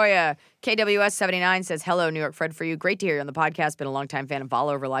Soy-Toya, KWS79 says, hello, New York Fred for you. Great to hear you on the podcast. Been a longtime fan and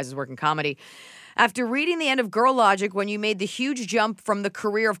follower of Eliza's work in comedy. After reading the end of Girl Logic, when you made the huge jump from the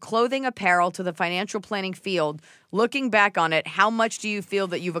career of clothing apparel to the financial planning field, looking back on it, how much do you feel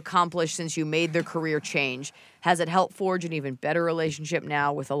that you've accomplished since you made the career change? Has it helped forge an even better relationship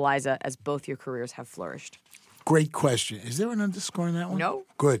now with Eliza as both your careers have flourished? Great question. Is there an underscore in that one? No.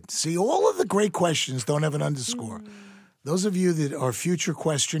 Good. See, all of the great questions don't have an underscore. Those of you that are future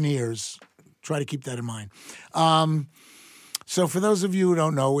questionnaires, try to keep that in mind. So for those of you who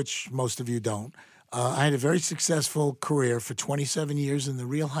don't know, which most of you don't, I had a very successful career for 27 years in the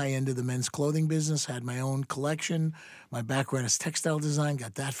real high end of the men's clothing business, had my own collection. My background is textile design,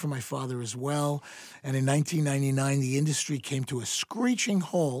 got that from my father as well. And in 1999, the industry came to a screeching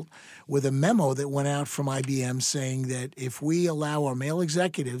halt with a memo that went out from IBM saying that if we allow our male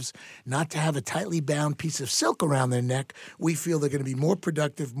executives not to have a tightly bound piece of silk around their neck, we feel they're going to be more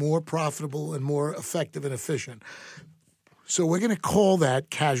productive, more profitable, and more effective and efficient. So we're going to call that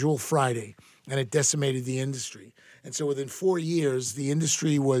Casual Friday, and it decimated the industry. And so within 4 years, the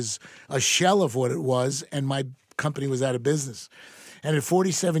industry was a shell of what it was, and my company was out of business. And at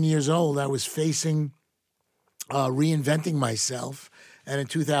 47 years old, I was facing reinventing myself. And in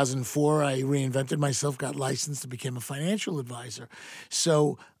 2004, I reinvented myself, got licensed, and became a financial advisor.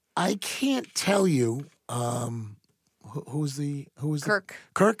 So I can't tell you who was Kirk.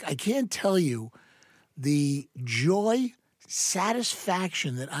 Kirk, I can't tell you the joy,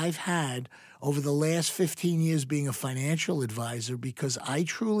 satisfaction that I've had over the last 15 years being a financial advisor, because I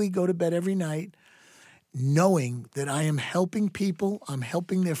truly go to bed every night knowing that I am helping people, I'm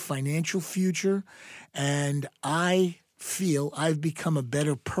helping their financial future, and I feel I've become a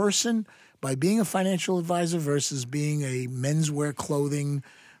better person by being a financial advisor versus being a menswear clothing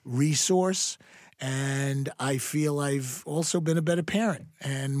resource. And I feel I've also been a better parent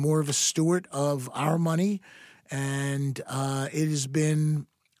and more of a steward of our money. And it has been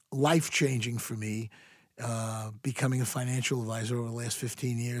life-changing for me becoming a financial advisor over the last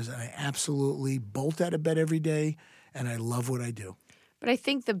 15 years. And I absolutely bolt out of bed every day, and I love what I do. But I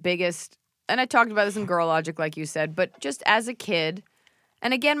think the biggest, and I talked about this in Girl Logic, like you said, but just as a kid,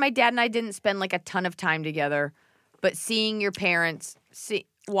 and again, my dad and I didn't spend like a ton of time together, but seeing your parents,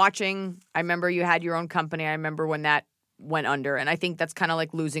 watching, I remember you had your own company. I remember when that went under. And I think that's kind of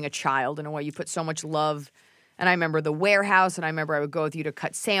like losing a child in a way. You put so much love. And I remember the warehouse, and I remember I would go with you to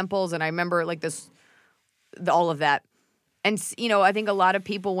cut samples. And I remember like all of that. And, I think a lot of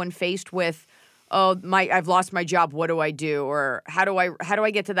people when faced with, I've lost my job, what do I do? Or how do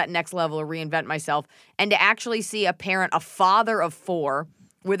I get to that next level or reinvent myself? And to actually see a parent, a father of 4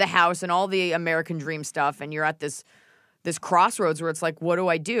 with a house and all the American dream stuff, and you're at this crossroads where it's like, what do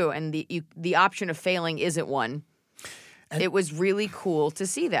I do? And the option of failing isn't one. And it was really cool to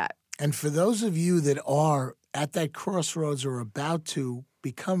see that. And for those of you that are at that crossroads or about to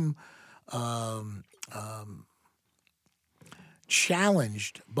become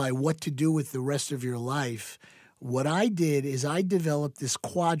challenged by what to do with the rest of your life, what I did is I developed this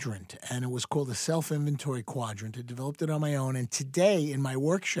quadrant, and it was called the self-inventory quadrant. I developed it on my own, and today in my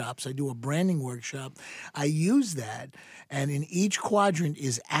workshops, I do a branding workshop, I use that, and in each quadrant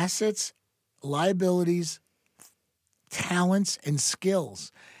is assets, liabilities, talents, and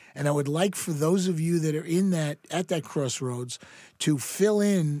skills. And I would like for those of you that are at that crossroads to fill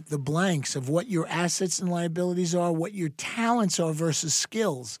in the blanks of what your assets and liabilities are, what your talents are versus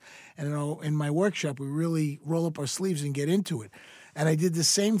skills. And in my workshop, we really roll up our sleeves and get into it. And I did the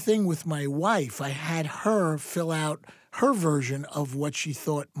same thing with my wife. I had her fill out her version of what she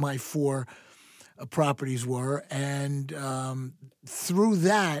thought my 4 properties were. And through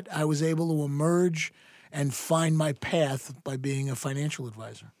that, I was able to emerge and find my path by being a financial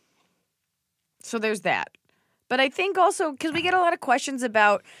advisor. So there's that. But I think also, because we get a lot of questions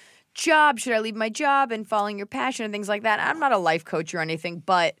about job, should I leave my job and following your passion and things like that. I'm not a life coach or anything,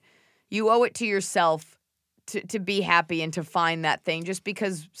 but you owe it to yourself to be happy and to find that thing. Just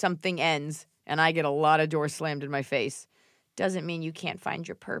because something ends and I get a lot of doors slammed in my face doesn't mean you can't find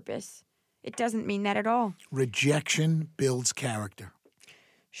your purpose. It doesn't mean that at all. Rejection builds character.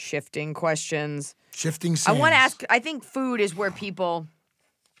 Shifting questions. Shifting sands. I want to ask, I think food is where people...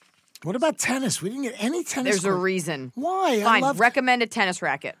 What about tennis? We didn't get any tennis. There's a reason. Why? Fine. Recommend a tennis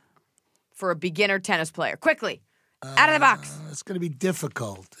racket for a beginner tennis player. Quickly. Out of the box. It's going to be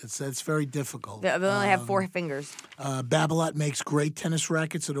difficult. It's very difficult. They only have 4 fingers. Babolat makes great tennis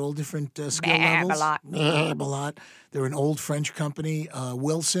rackets at all different skill levels. Babolat. They're an old French company.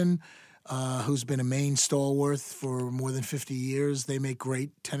 Wilson, who's been a main stalwart for more than 50 years. They make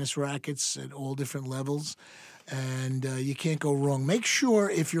great tennis rackets at all different levels. And you can't go wrong. Make sure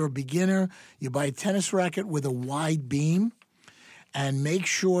if you're a beginner, you buy a tennis racket with a wide beam, and make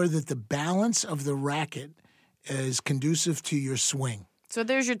sure that the balance of the racket is conducive to your swing. So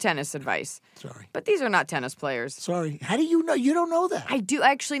there's your tennis advice. Sorry. But these are not tennis players. Sorry. How do you know? You don't know that. I do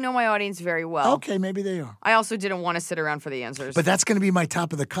actually know my audience very well. Okay, maybe they are. I also didn't want to sit around for the answers. But that's going to be my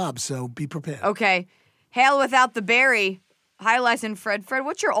top of the cob, so be prepared. Okay. Hail without the berry. Hi, Les and Fred. Fred,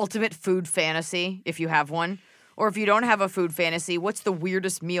 what's your ultimate food fantasy, if you have one? Or if you don't have a food fantasy, what's the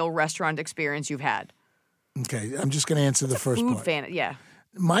weirdest meal restaurant experience you've had? Okay, I'm just going to answer the first part. Yeah.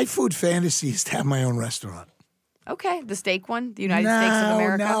 My food fantasy is to have my own restaurant. Okay, the steak one? The United States of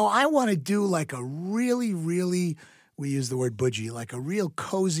America? No, I want to do like a really, really, we use the word bougie, like a real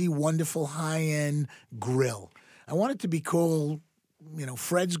cozy, wonderful, high-end grill. I want it to be called,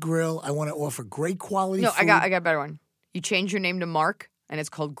 Fred's Grill. I want to offer great quality food. I got a better one. You change your name to Mark. And it's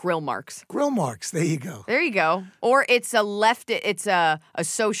called Grill Marks. Grill Marks. There you go. There you go. Or it's a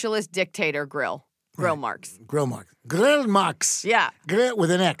socialist dictator grill. Grill Marks. Grill Marks. Grill Marks. Yeah. Grill with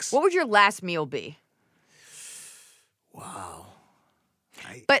an X. What would your last meal be? Wow.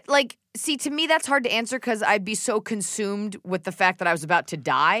 But see, to me that's hard to answer because I'd be so consumed with the fact that I was about to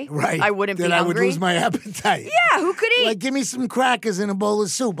die. Right. I wouldn't be hungry. I would lose my appetite. Yeah, who could eat? Like, give me some crackers and a bowl of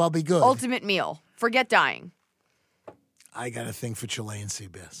soup. I'll be good. Ultimate meal. Forget dying. I got a thing for Chilean sea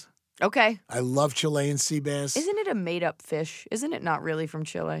bass. Okay. I love Chilean sea bass. Isn't it a made-up fish? Isn't it not really from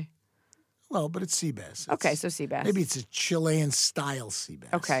Chile? Well, but it's sea bass. Okay, so sea bass. Maybe it's a Chilean-style sea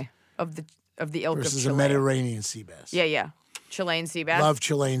bass. Okay, of the ilk of Chile. Versus a Mediterranean sea bass. Yeah. Chilean sea bass? Love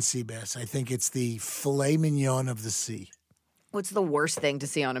Chilean sea bass. I think it's the filet mignon of the sea. What's the worst thing to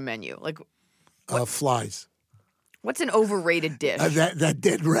see on a menu? Flies. What's an overrated dish? That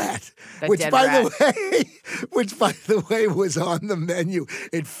dead rat, That which dead by rat. the way was on the menu.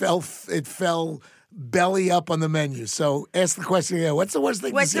 It fell belly up on the menu. So ask the question again. What's the worst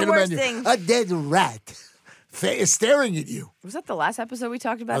thing What's to see the on the worst menu? thing? A dead rat staring at you. Was that the last episode we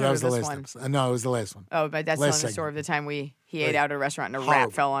talked about? Oh, that or was the this last one? episode. No, it was the last one. Oh, my dad's Last telling the story of the segment. time he ate Right. out at a restaurant and a Horrible.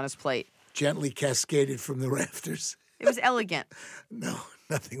 rat fell on his plate. Gently cascaded from the rafters. It was elegant. No,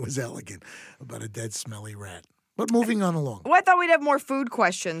 nothing was elegant about a dead, smelly rat. But moving on along. Well, I thought we'd have more food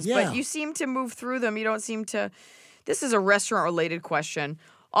questions, Yeah. but you seem to move through them. You don't seem to. This is a restaurant-related question.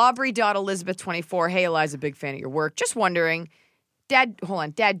 Aubrey.Elizabeth24. Hey, Eliza, big fan of your work. Just wondering, Dad, hold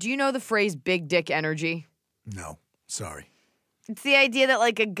on. Dad, do you know the phrase big dick energy? No, sorry. It's the idea that,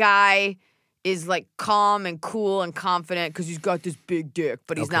 like, a guy is, like, calm and cool and confident because he's got this big dick,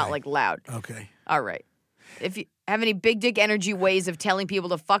 but he's not, Okay. like, loud. Okay. All right. If you have any big dick energy ways of telling people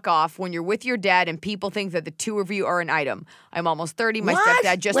to fuck off when you're with your dad and people think that the two of you are an item. I'm almost 30. My What?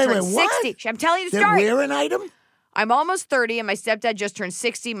 stepdad just Wait, turned wait, what? 60. I'm telling you the That story. we're an item? I'm almost 30 and my stepdad just turned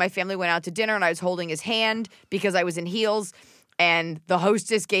 60. My family went out to dinner and I was holding his hand because I was in heels and the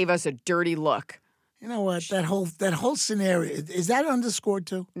hostess gave us a dirty look. You know what? That whole scenario, is that underscored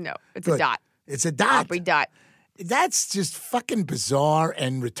too? No, it's Good. a dot. It's a dot. Aubrey dot. That's just fucking bizarre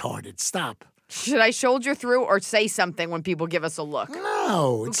and retarded. Stop. Should I shoulder through or say something when people give us a look?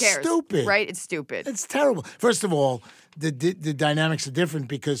 No, it's Who cares? stupid. Right? It's stupid. It's terrible. First of all, the dynamics are different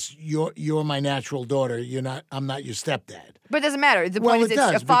because you're my natural daughter. I'm not your stepdad. But it doesn't matter. The Well, point is it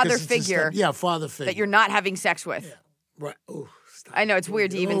it's does, a father because it's a figure father figure. that you're not having sex with. Right. Oh, stop. I know, it's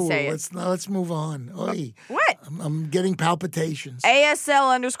weird to even say it. Let's move on. Oy. What? I'm getting palpitations.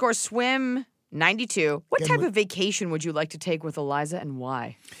 ASL_swim 92. What Again, type what- of vacation would you like to take with Eliza and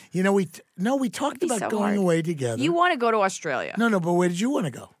why? You know, we talked be about so going hard. away together. You want to go to Australia. No, but where did you want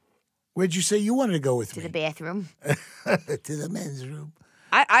to go? Where did you say you wanted to go with To me? the bathroom. To the men's room.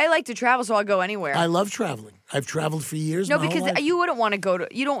 I like to travel, so I'll go anywhere. I love traveling. I've traveled for years. no, my whole because life. you wouldn't want to go to.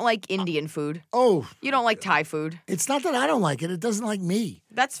 You don't like Indian food. Oh, You don't like Thai food. it's not that I don't like it. It doesn't like me.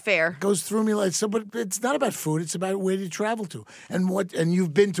 That's fair. It goes through me like so. But it's not about food. It's about where to travel to and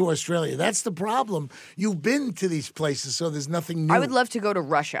you've been to Australia. That's the problem. You've been to these places, so there's nothing new. I would love to go to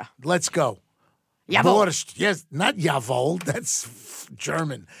Russia. Let's go. Jawohl. Borscht. Yes, not Jawohl. That's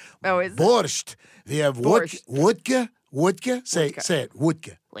German. Oh, is it? Borscht. We have Borscht. Wodka. Say it.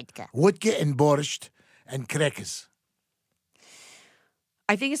 Wodka. Wodka and borscht and crackers.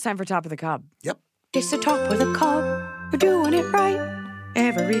 I think it's time for Top of the Cob. Yep. It's the top of the cob. We're doing it right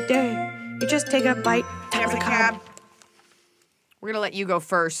every day. You just take a bite. Top of the cob. We're going to let you go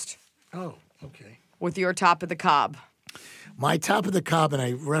first Oh, okay. with your Top of the Cob. My top of the cob, and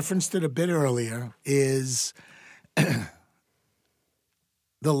I referenced it a bit earlier, is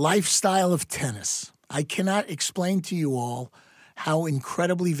the lifestyle of tennis. I cannot explain to you all how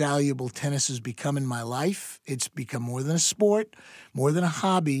incredibly valuable tennis has become in my life. It's become more than a sport, more than a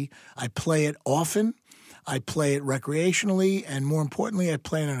hobby. I play it often. I play it recreationally, and more importantly, I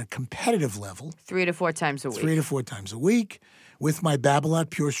play it on a competitive level. 3 to 4 times a week. 3 to 4 times a week with my Babolat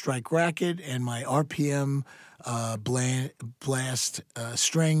Pure Strike racket and my RPM Blast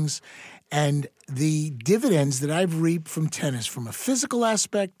strings. And the dividends that I've reaped from tennis, from a physical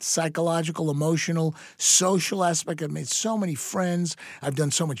aspect, psychological, emotional, social aspect. I've made so many friends. I've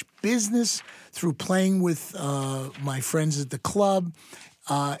done so much business through playing with my friends at the club.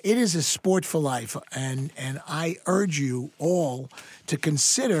 It is a sport for life, and I urge you all to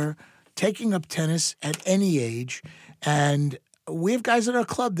consider taking up tennis at any age. And we have guys at our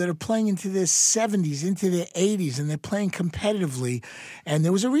club that are playing into their 70s, into their 80s, and they're playing competitively. And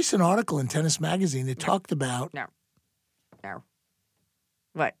there was a recent article in Tennis Magazine that talked about No.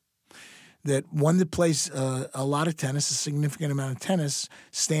 What? that one that plays a lot of tennis, a significant amount of tennis,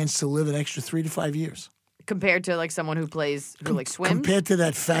 stands to live an extra 3 to 5 years. Compared to like someone who plays, who like swims? Compared to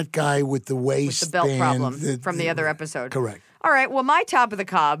that fat guy with the waist With the belt problem band, from the other episode. Correct. All right. Well, my Top of the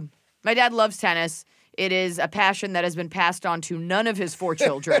Cob. My dad loves tennis. It is a passion that has been passed on to none of his 4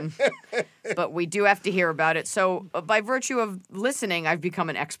 children, but we do have to hear about it. So, by virtue of listening, I've become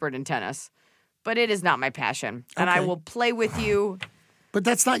an expert in tennis, but it is not my passion. And I Okay. will play with you. But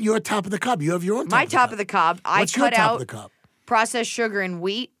that's not your top of the cob. You have your own top My of the top cob. of the cob. What's I your cut top out of the cob? processed sugar and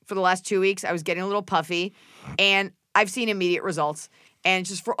wheat for the last 2 weeks. I was getting a little puffy, and I've seen immediate results. And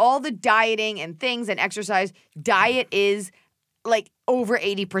just for all the dieting and things and exercise, diet is like over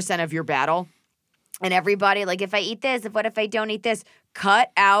 80% of your battle. And everybody, like, if I eat this, what if I don't eat this?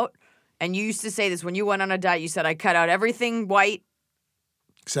 Cut out. And you used to say this when you went on a diet. You said, I cut out everything white.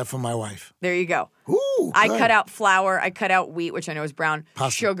 Except for my wife. There you go. Ooh, I good. cut out flour. I cut out wheat, which I know is brown.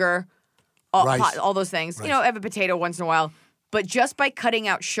 Pasta. Sugar. Rice. all those things. Rice. You know, I have a potato once in a while. But just by cutting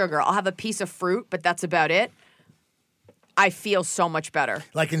out sugar, I'll have a piece of fruit, but that's about it. I feel so much better.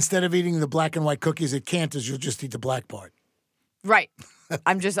 Like instead of eating the black and white cookies at Cantor's, you'll just eat the black part. Right.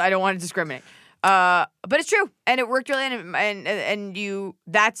 I don't want to discriminate. But it's true. And it worked really, and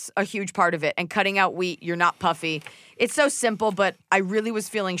that's a huge part of it. And cutting out wheat, you're not puffy. It's so simple, but I really was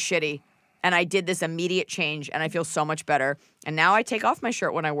feeling shitty. And I did this immediate change, and I feel so much better. And now I take off my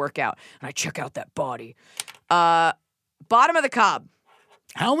shirt when I work out, and I check out that body. Bottom of the cob.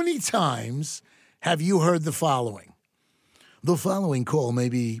 How many times have you heard the following? The following call may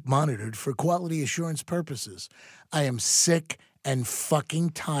be monitored for quality assurance purposes. I am sick and fucking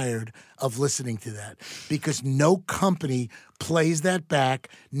tired of listening to that because no company plays that back.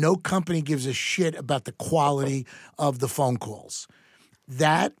 No company gives a shit about the quality of the phone calls.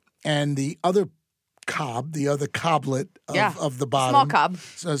 That and the other cob, the other coblet of the bottom. Small cob.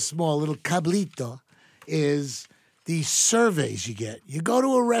 So a small little cablito is these surveys you get. You go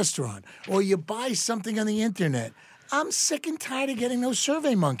to a restaurant or you buy something on the internet. I'm sick and tired of getting those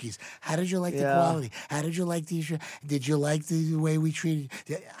survey monkeys. How did you like the quality? How did you like these? Did you like the way we treated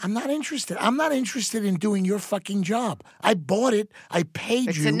you? I'm not interested. I'm not interested in doing your fucking job. I bought it. I paid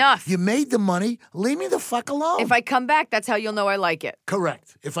you. It's enough. You made the money. Leave me the fuck alone. If I come back, that's how you'll know I like it.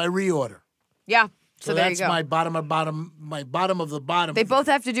 Correct. If I reorder. Yeah. So there that's you go. my bottom of the bottom. They both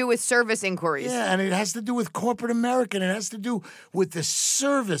have to do with service inquiries. Yeah, and it has to do with corporate America, and it has to do with the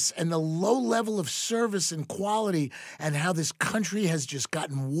service and the low level of service and quality and how this country has just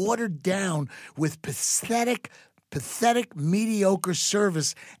gotten watered down with pathetic, mediocre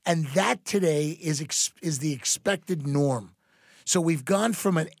service, and that today is the expected norm. So we've gone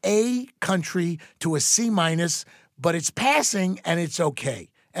from an A country to a C minus, but it's passing and it's okay.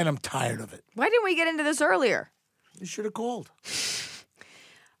 And I'm tired of it. Why didn't we get into this earlier? You should have called.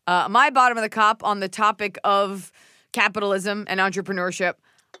 My bottom of the cop on the topic of capitalism and entrepreneurship,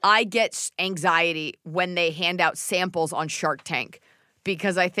 I get anxiety when they hand out samples on Shark Tank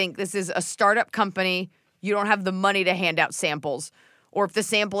because I think this is a startup company. You don't have the money to hand out samples. Or if the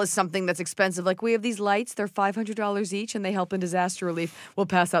sample is something that's expensive, like we have these lights, they're $500 each and they help in disaster relief, we'll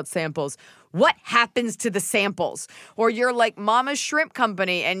pass out samples. What happens to the samples? Or you're like Mama's Shrimp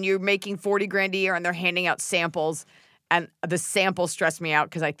Company and you're making $40,000 a year and they're handing out samples. And the samples stress me out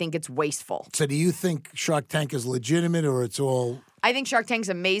because I think it's wasteful. So do you think Shark Tank is legitimate or it's all... I think Shark Tank's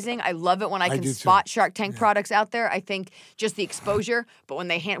amazing. I love it when I can spot Shark Tank products out there. I think just the exposure. But when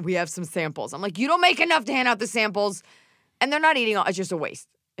we have some samples. I'm like, you don't make enough to hand out the samples. And they're not eating all. It's just a waste.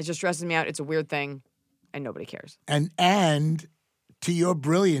 It just stresses me out. It's a weird thing, and nobody cares. And to your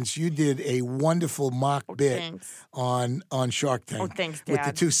brilliance, you did a wonderful mock bit on Shark Tank. Oh, thanks, Dad. With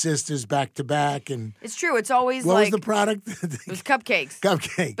the two sisters back to back, and it's true. It's always what like was the product? It was cupcakes.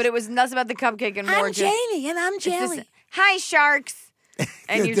 Cupcakes. But it was less about the cupcake and more I'm just Janie, and I'm Jelly. Hi, sharks.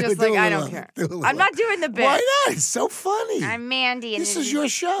 And you're just like, I don't care. I'm not doing the bit. Why not? It's so funny. I'm Mandy, and this is your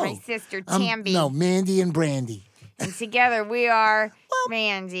show. My sister Tamby. No, Mandy and Brandy. And together we are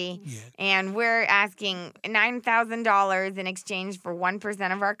Mandy, and we're asking $9,000 in exchange for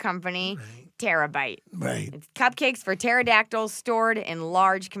 1% of our company, Terabyte. Right. It's cupcakes for pterodactyls stored in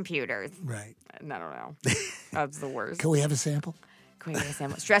large computers. Right. I don't know. That's the worst. Can we have a sample? Can we have a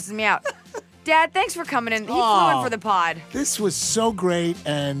sample? Stresses me out. Dad, thanks for coming in. He flew in for the pod. This was so great,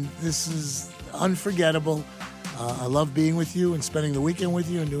 and this is unforgettable. I love being with you and spending the weekend with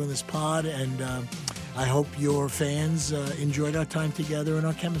you and doing this pod, and I hope your fans enjoyed our time together and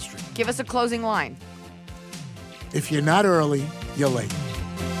our chemistry. Give us a closing line. If you're not early, you're late.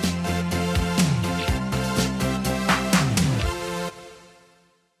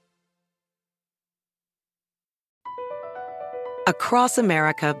 Across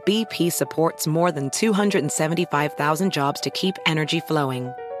America, BP supports more than 275,000 jobs to keep energy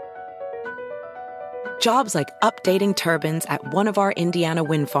flowing. Jobs like updating turbines at one of our Indiana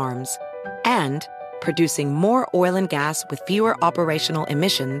wind farms and producing more oil and gas with fewer operational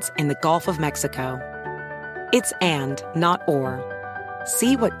emissions in the Gulf of Mexico. It's and, not or.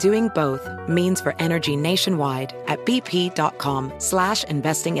 See what doing both means for energy nationwide at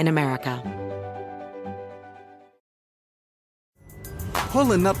bp.com/investing in America.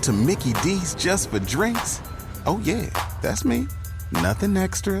 Pulling up to Mickey D's just for drinks? Oh yeah, that's me. Nothing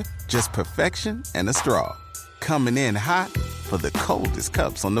extra, just perfection and a straw. Coming in hot for the coldest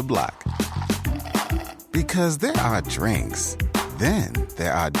cups on the block. Because there are drinks. Then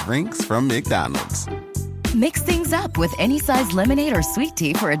there are drinks from McDonald's. Mix things up with any size lemonade or sweet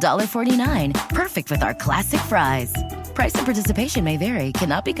tea for $1.49. Perfect with our classic fries. Price and participation may vary.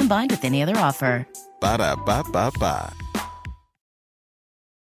 Cannot be combined with any other offer. Ba-da-ba-ba-ba.